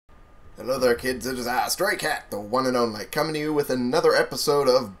Hello there, kids. It is I, Stray Cat, the one and only, coming to you with another episode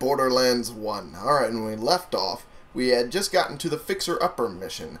of Borderlands 1. Alright, when we left off, we had just gotten to the Fixer-Upper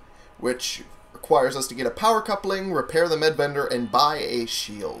mission, which requires us to get a power coupling, repair the med vendor, and buy a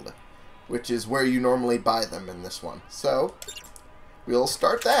shield, which is where you normally buy them in this one. So, we'll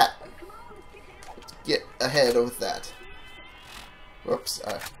start that. Let's get ahead with that. Whoops.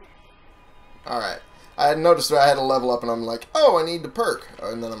 Alright. I had noticed that I had a level up and I'm like, oh, I need the perk.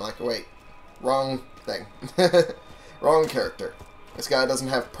 And then I'm like, wait, wrong thing. Wrong character. This guy doesn't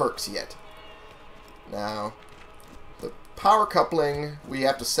have perks yet. Now, the power coupling we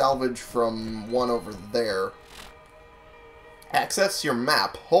have to salvage from one over there. Access your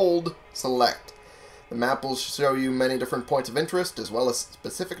map. Hold, select. The map will show you many different points of interest as well as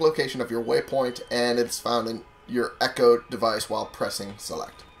specific location of your waypoint, and it's found in your Echo device while pressing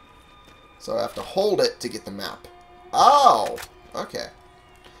select. So I have to hold it to get the map. Oh! Okay.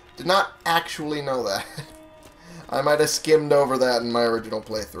 Did not actually know that. I might have skimmed over that in my original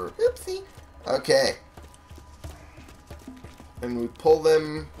playthrough. Oopsie. Okay. And we pull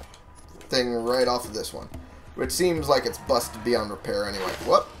them thing right off of this one. Which seems like it's busted beyond repair anyway.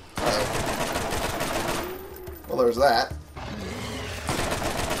 Whoop. Well, there's that.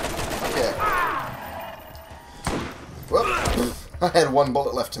 Okay. Whoop. I had one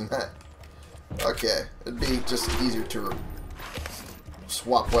bullet left in that. Okay, it'd be just easier to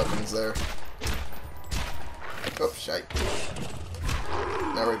swap weapons there. Oh, shite.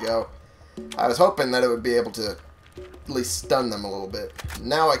 There we go. I was hoping that it would be able to at least stun them a little bit.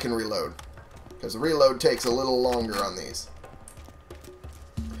 Now I can reload, because the reload takes a little longer on these.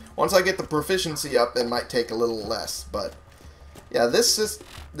 Once I get the proficiency up, it might take a little less, but yeah, this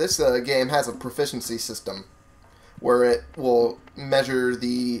game has a proficiency system where it will measure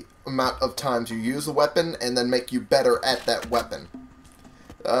the amount of times you use a weapon and then make you better at that weapon.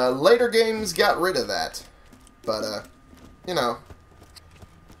 Later games got rid of that, but you know,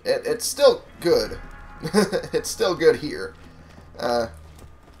 it's still good. It's still good here. I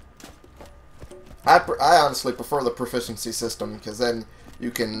honestly prefer the proficiency system, because then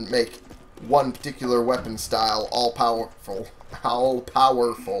you can make one particular weapon style all powerful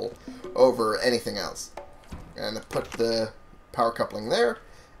over anything else. And put the power coupling there,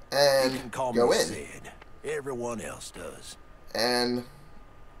 and you can call go me in. Sid. Everyone else does. And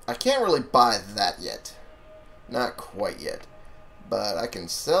I can't really buy that yet. Not quite yet. But I can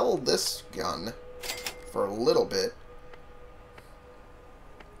sell this gun for a little bit.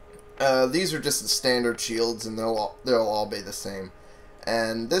 These are just the standard shields, and they'll all be the same.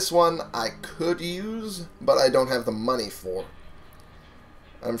 And this one I could use, but I don't have the money for.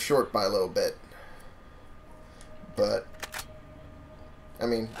 I'm short by a little bit. But I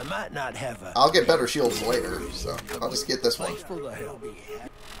mean, I might not have a I'll get better shields later, so I'll just get this one.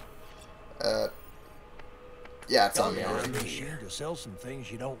 Yeah, it's on me already. To sell some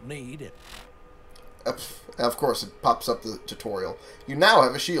things you don't need. Of course, it pops up the tutorial. You now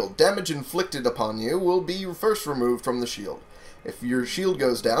have a shield. Damage inflicted upon you will be first removed from the shield. If your shield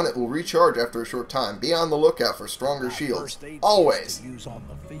goes down, it will recharge after a short time. Be on the lookout for stronger shields. Always.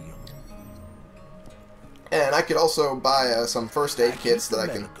 And I could also buy some first aid kits that I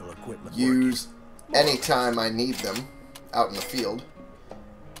can use anytime I need them out in the field.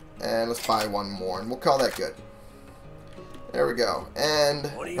 And let's buy one more, and we'll call that good. There we go. And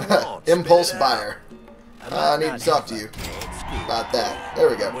impulse buyer. I need to talk to you about that. There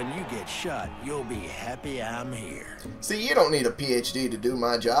we go. When you get shot, you'll be happy I'm here. See, you don't need a PhD to do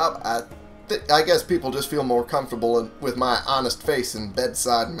my job. I guess people just feel more comfortable with my honest face and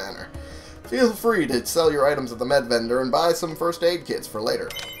bedside manner. Feel free to sell your items at the med vendor and buy some first aid kits for later.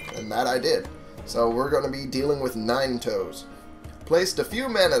 And that I did. So we're going to be dealing with Nine Toes. Placed a few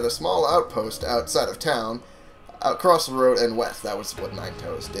men at a small outpost outside of town, across the road and west. That was what Nine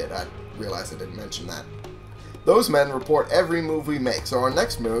Toes did. I realized I didn't mention that. Those men report every move we make, so our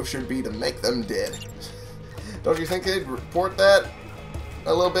next move should be to make them dead. Don't you think they'd report that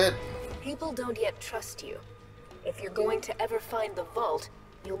a little bit? People don't yet trust you. If you're going to ever find the vault,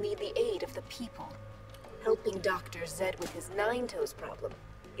 you'll need the aid of the people. Helping Dr. Zed with his Nine Toes problem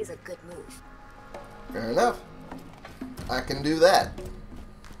is a good move. Fair enough. I can do that.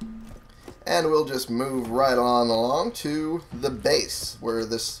 And we'll just move right on along to the base, where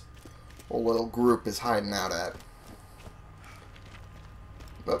this whole little group is hiding out at.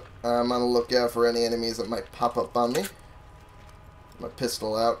 But I'm on the lookout for any enemies that might pop up on me. My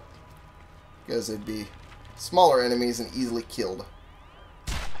pistol out, because they'd be smaller enemies and easily killed.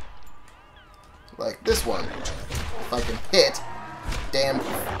 Like this one. If I can hit, damn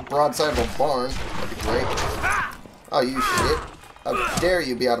broadside of a barn, that'd be great. Oh, you shit. How dare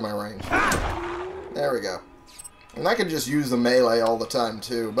you be out of my range. There we go. And I can just use the melee all the time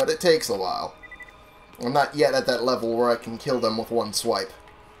too, but it takes a while. I'm not yet at that level where I can kill them with one swipe.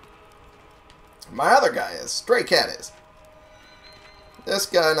 My other guy is. Stray Cat is. This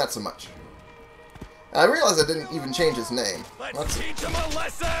guy, not so much. I realized I didn't even change his name. Let's teach him a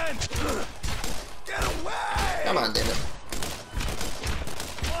lesson! Get away! Come on, damn it.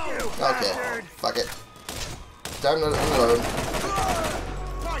 Okay, fuck it. Time to unload.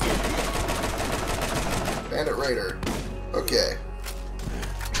 Bandit Raider. Okay.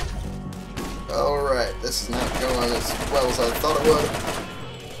 Alright, this is not going as well as I thought it would.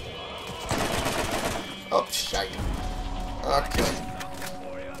 Oh, shite. Okay.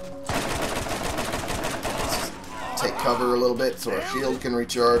 Let's take cover a little bit so our shield can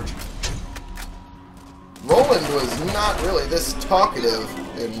recharge. Roland was not really this talkative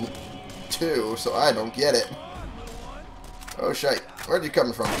in 2, so I don't get it. Oh, shite. Where'd you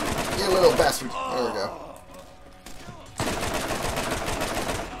come from? You little bastard. There we go.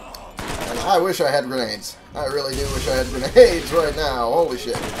 And I wish I had grenades. I really do wish I had grenades right now. Holy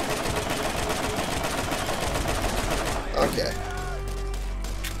shit. Okay.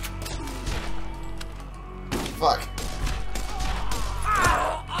 Fuck.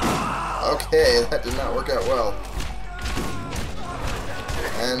 Okay, that did not work out well.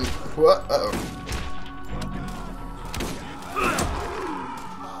 And what? Uh-oh.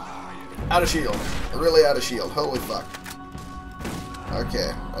 Out of shield. Really out of shield. Holy fuck.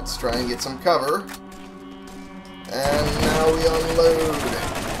 Okay, let's try and get some cover. And now we unload.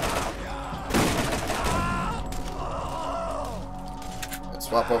 Let's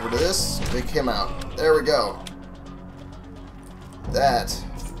swap over to this. Pick him out. There we go. That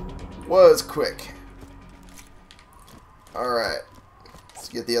was quick. Alright. Let's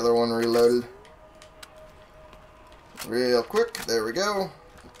get the other one reloaded. Real quick. There we go.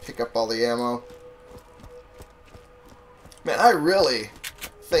 Pick up all the ammo. Man, I really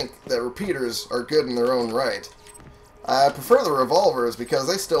think that repeaters are good in their own right. I prefer the revolvers because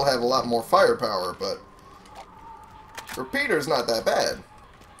they still have a lot more firepower, but repeater's not that bad.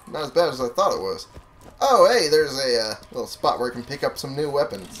 Not as bad as I thought it was. Oh, hey, there's a little spot where I can pick up some new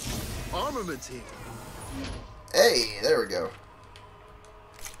weapons. Armaments here. Hey, there we go.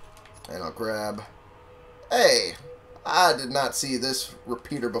 And I'll grab... Hey, I did not see this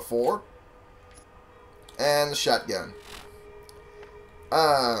repeater before. And the shotgun.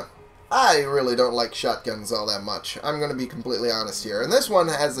 I really don't like shotguns all that much. I'm going to be completely honest here. And this one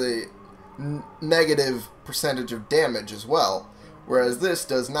has a negative percentage of damage as well, whereas this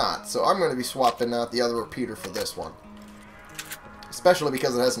does not. So I'm going to be swapping out the other repeater for this one. Especially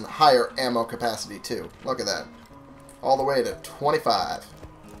because it has a higher ammo capacity too. Look at that. All the way to 25.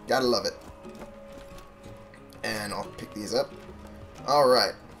 Gotta love it. And I'll pick these up.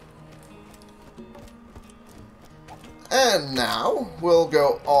 Alright. And now, we'll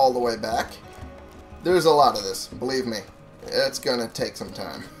go all the way back. There's a lot of this, believe me. It's gonna take some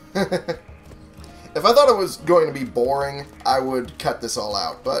time. If I thought it was going to be boring, I would cut this all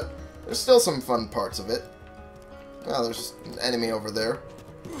out, but there's still some fun parts of it. Oh, there's an enemy over there.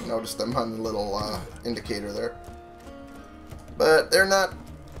 Notice them on the little indicator there. But they're not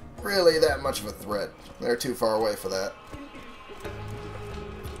really that much of a threat. They're too far away for that.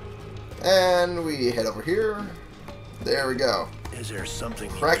 And we head over here. There we go. Is there something?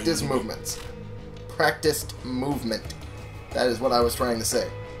 Practice movements. Practiced movement. That is what I was trying to say.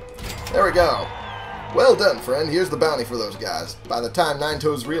 There we go. Well done, friend. Here's the bounty for those guys. By the time Nine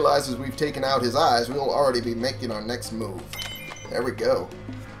Toes realizes we've taken out his eyes, we'll already be making our next move. There we go.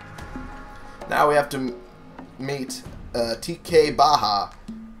 Now we have to meet TK Baja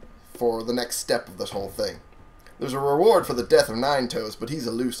for the next step of this whole thing. There's a reward for the death of Nine Toes, but he's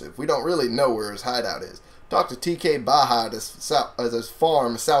elusive. We don't really know where his hideout is. Talk to TK Baja at his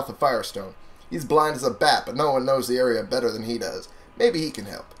farm south of Firestone. He's blind as a bat, but no one knows the area better than he does. Maybe he can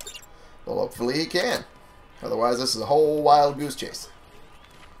help. Well, hopefully he can. Otherwise, this is a whole wild goose chase.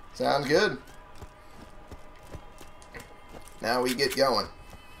 Sounds good. Now we get going.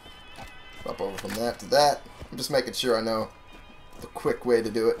 Up over from that to that. I'm just making sure I know the quick way to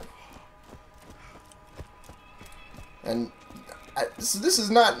do it. And this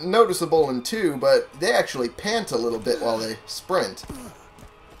is not noticeable in 2, but they actually pant a little bit while they sprint.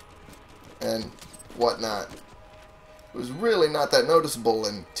 And whatnot. It was really not that noticeable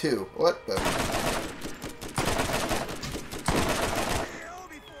in 2. What the...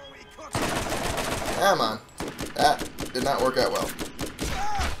 Come on. That did not work out well.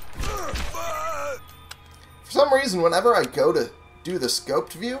 For some reason, whenever I go to do the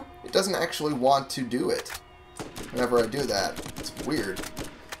scoped view, it doesn't actually want to do it. whenever I do that. It's weird.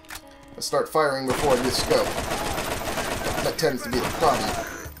 I start firing before I do scope. That tends to be the problem.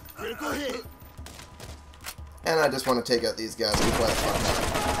 Critical hit. And I just want to take out these guys before I fuck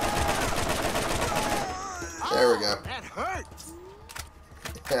up. There we go. That hurts.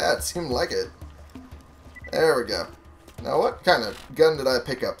 Yeah, it seemed like it. There we go. Now, what kind of gun did I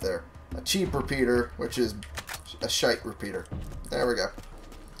pick up there? A cheap repeater, which is a shite repeater. There we go.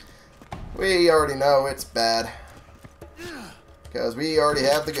 We already know it's bad. Because we already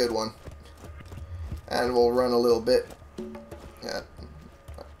have the good one. And we'll run a little bit. Yeah.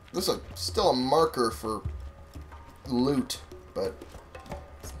 This is still a marker for loot, but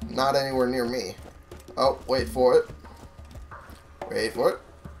it's not anywhere near me. Oh, wait for it. Wait for it.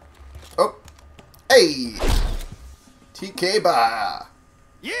 Oh. Hey! TK bye.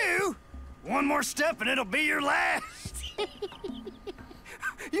 You? One more step and it'll be your last.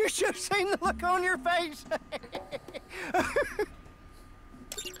 You should have seen the look on your face.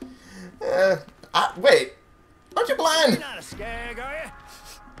 Wait. Aren't you blind? You're not a skag, are you?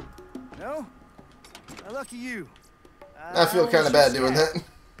 No? Well, lucky you. I feel kind of bad doing that.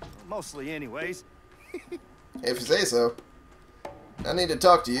 Mostly anyways. If you say so. I need to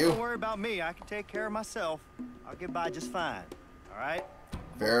talk to you. Don't worry about me. I can take care of myself. I'll get by just fine. Alright?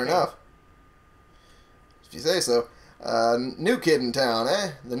 Fair enough. If you say so. New kid in town,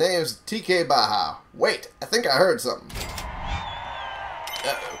 eh? The name's TK Baja. Wait, I think I heard something.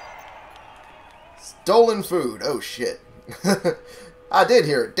 Uh-oh. Stolen food. Oh, shit. I did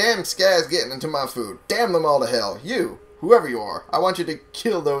hear it. Damn Skag's getting into my food. Damn them all to hell. You, whoever you are, I want you to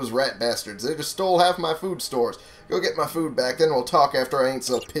kill those rat bastards. They just stole half my food stores. Go get my food back, then we'll talk after I ain't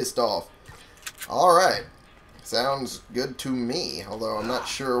so pissed off. Alright. Sounds good to me, although I'm not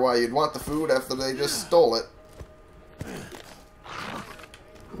sure why you'd want the food after they just stole it.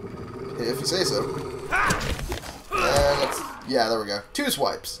 If you say so. Yeah, there we go. 2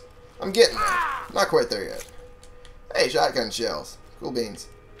 swipes. I'm getting there. Not quite there yet. Hey, shotgun shells. Cool beans.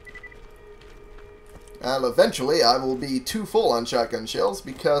 And eventually I will be too full on shotgun shells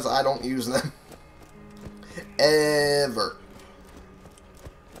because I don't use them. Ever.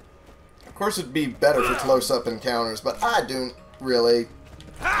 Of course it'd be better for close-up encounters, but I don't really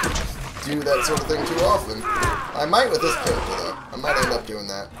do that sort of thing too often. I might with this character, though. I might end up doing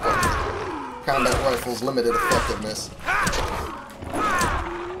that. Combat rifle's limited effectiveness.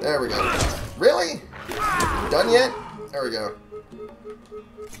 There we go. Really? Done yet? There we go.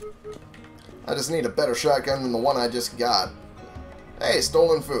 I just need a better shotgun than the one I just got. Hey,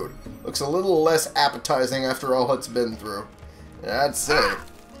 stolen food. Looks a little less appetizing after all it's been through. Yeah, I'd say.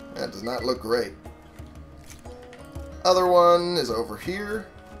 That does not look great. Other one is over here.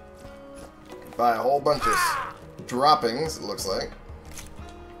 Buy a whole bunch of droppings, it looks like.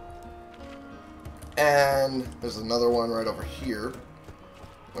 And there's another one right over here.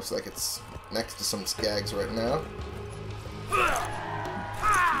 Looks like it's next to some skags right now.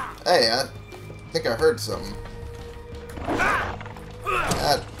 Hey, I think I heard something.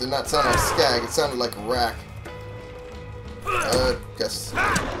 That did not sound like skag, it sounded like a rack. Guess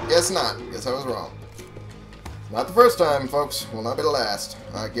not. Guess I was wrong. Not the first time, folks. Will not be the last.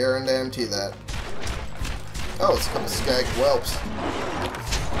 I guarantee that. Oh, it's a couple skag whelps.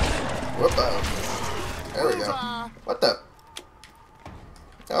 Whoop-oh. There we go. What the?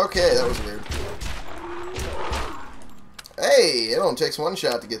 Okay, that was weird. Hey, it only takes 1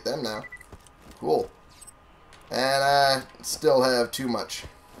 shot to get them now. Cool. And I still have too much.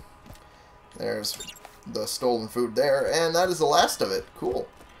 There's the stolen food there, and that is the last of it. Cool.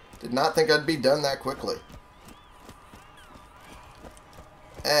 Did not think I'd be done that quickly.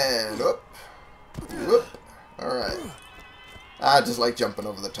 And whoop. Whoop. Alright. I just like jumping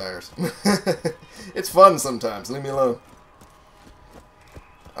over the tires. It's fun sometimes. Leave me alone.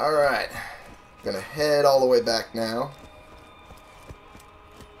 Alright. Gonna head all the way back now.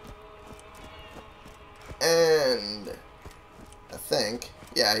 And I think,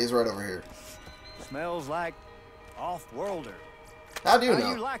 yeah, he's right over here. Smells like off-worlder. How do you How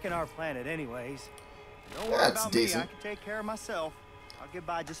know? you liking our planet anyways? Don't worry That's about decent. me. I can take care of myself. I'll get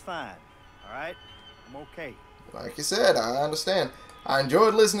by just fine. Alright? I'm okay. Like you said, I understand. I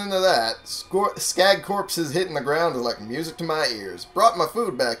enjoyed listening to that. Skag corpses hitting the ground is like music to my ears. Brought my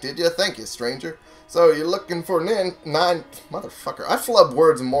food back, did you? Thank you, stranger. So you're looking for 9... Motherfucker. I flub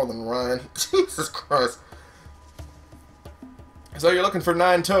words more than Ryan. Jesus Christ. So you're looking for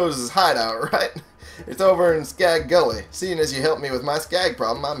 9 Toes' hideout, right? It's over in Skag Gully. Seeing as you helped me with my skag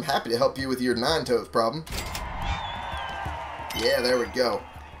problem, I'm happy to help you with your 9 Toes problem. Yeah, there we go.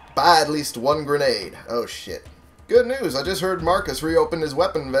 Buy at least 1 grenade. Oh, shit. Good news, I just heard Marcus reopened his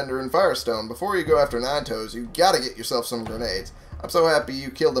weapon vendor in Firestone. Before you go after Nine Toes, you gotta get yourself some grenades. I'm so happy you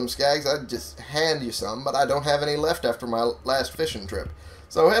killed them skags, I'd just hand you some, but I don't have any left after my last fishing trip.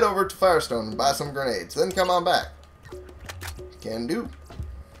 So head over to Firestone and buy some grenades, then come on back. Can do.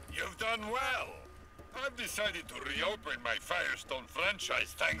 You've done well. I've decided to reopen my Firestone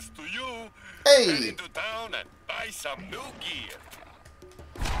franchise thanks to you. Hey! Head into town and buy some new gear.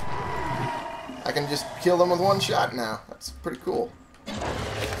 I can just kill them with one shot now. That's pretty cool.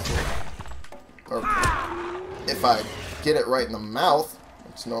 Or if I get it right in the mouth,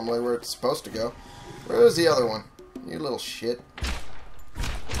 that's normally where it's supposed to go. Where is the other one? You little shit.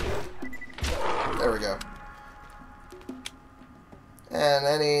 There we go. And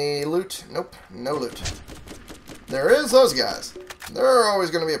any loot? Nope, no loot. There is those guys. They're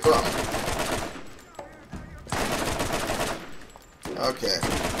always going to be a problem. Okay.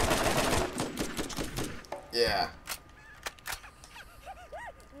 Yeah.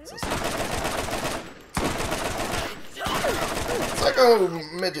 Psycho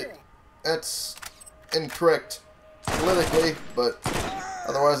midget. That's incorrect politically, but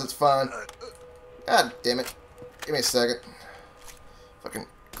otherwise it's fine. God damn it. Give me a second. Fucking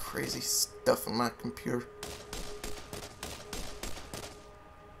crazy stuff on my computer.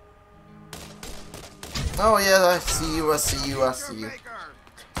 Oh yeah, I see you, I see you, I see you.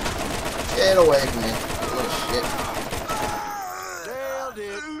 Get away from me, you little shit. Nailed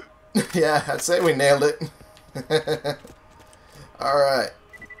it. Yeah, I'd say we nailed it. Alright.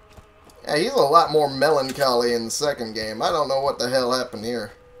 Yeah, he's a lot more melancholy in the second game. I don't know what the hell happened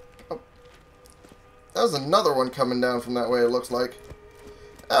here. Oh. That was another one coming down from that way, it looks like.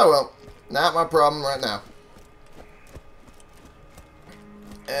 Oh well, not my problem right now.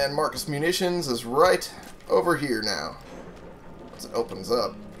 And Marcus Munitions is right over here now. Once it opens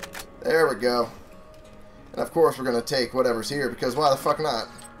up. There we go. And of course we're going to take whatever's here, because why the fuck not?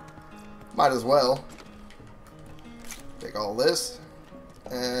 Might as well. Take all this.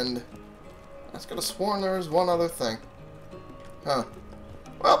 And I was going to sworn there was one other thing. Huh.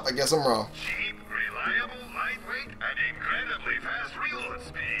 Well, I guess I'm wrong. Cheap, reliable, lightweight, and incredibly fast reload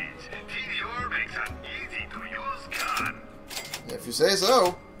speeds. TDR makes an easy-to-use gun. If you say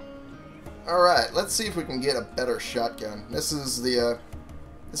so. Alright, let's see if we can get a better shotgun. This is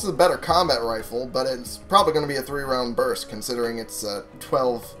a better combat rifle, but it's probably going to be a 3-round burst, considering it's a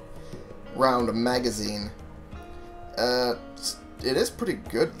 12-round magazine. It is pretty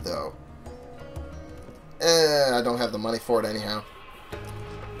good, though. I don't have the money for it anyhow.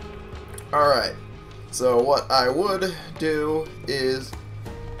 Alright, so what I would do is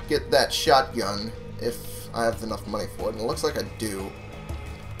get that shotgun if I have enough money for it, and it looks like I do.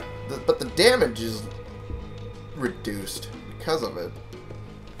 But the damage is reduced because of it.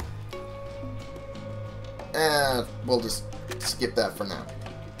 And we'll just skip that for now.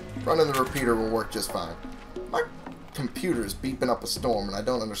 Running the repeater will work just fine. My computer's beeping up a storm, and I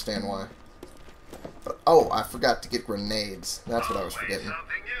don't understand why. But, oh, I forgot to get grenades. That's what I was forgetting.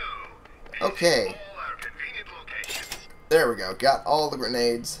 Okay. There we go. Got all the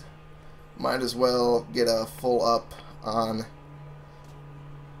grenades. Might as well get a full up on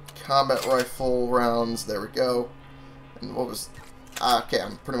combat rifle rounds. There we go. And what was... okay,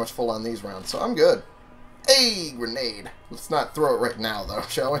 I'm pretty much full on these rounds, so I'm good. Hey, grenade. Let's not throw it right now, though,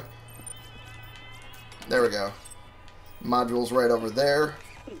 shall we? There we go. Module's right over there.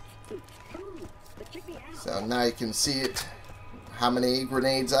 So now you can see it, how many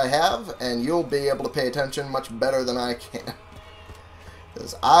grenades I have, and you'll be able to pay attention much better than I can.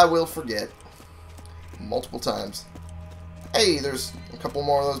 Because I will forget multiple times. Hey, there's a couple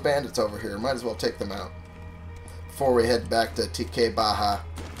more of those bandits over here. Might as well take them out before we head back to TK Baja.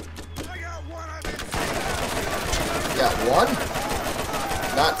 Got one?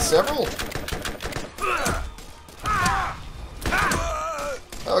 Not several?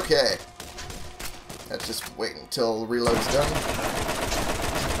 Okay. Let's just wait until the reload's done.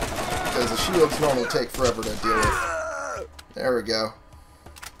 Because the shields normally take forever to deal with. There we go.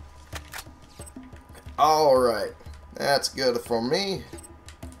 Alright. That's good for me.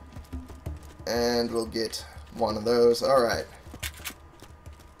 And we'll get one of those. Alright.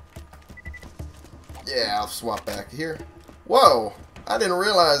 Yeah, I'll swap back here. Whoa! I didn't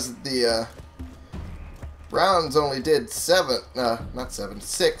realize that the rounds only did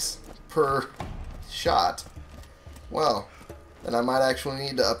 6 per shot. Well, then I might actually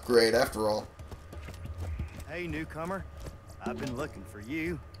need to upgrade after all. Hey, newcomer. I've been looking for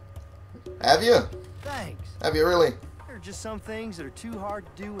you. Have you? Thanks. Have you really? There are just some things that are too hard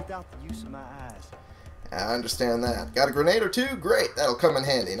to do without the use of my eyes. I understand that. Got a grenade or two? Great, that'll come in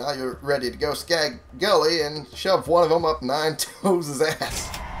handy. Now you're ready to go Skag Gully and shove one of them up Nine Toes'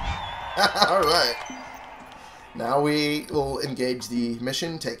 ass. Alright. Now we will engage the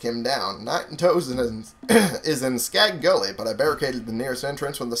mission, take him down. Nine Toes is in Skag Gully, but I barricaded the nearest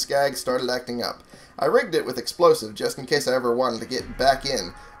entrance when the Skag started acting up. I rigged it with explosive just in case I ever wanted to get back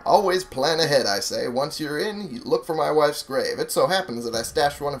in. Always plan ahead, I say. Once you're in, you look for my wife's grave. It so happens that I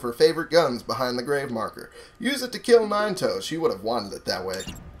stashed one of her favorite guns behind the grave marker. Use it to kill Nine Toes. She would have wanted it that way.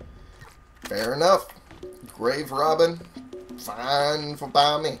 Fair enough. Grave robbing. Fine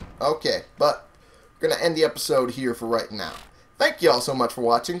by me. Okay, but we're going to end the episode here for right now. Thank you all so much for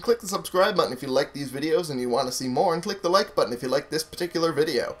watching. Click the subscribe button if you like these videos and you want to see more, and click the like button if you like this particular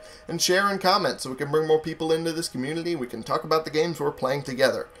video. And share and comment so we can bring more people into this community. We can talk about the games we're playing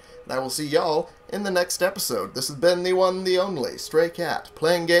together. And I will see y'all in the next episode. This has been the one, the only, Stray Cat,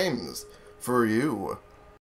 playing games for you.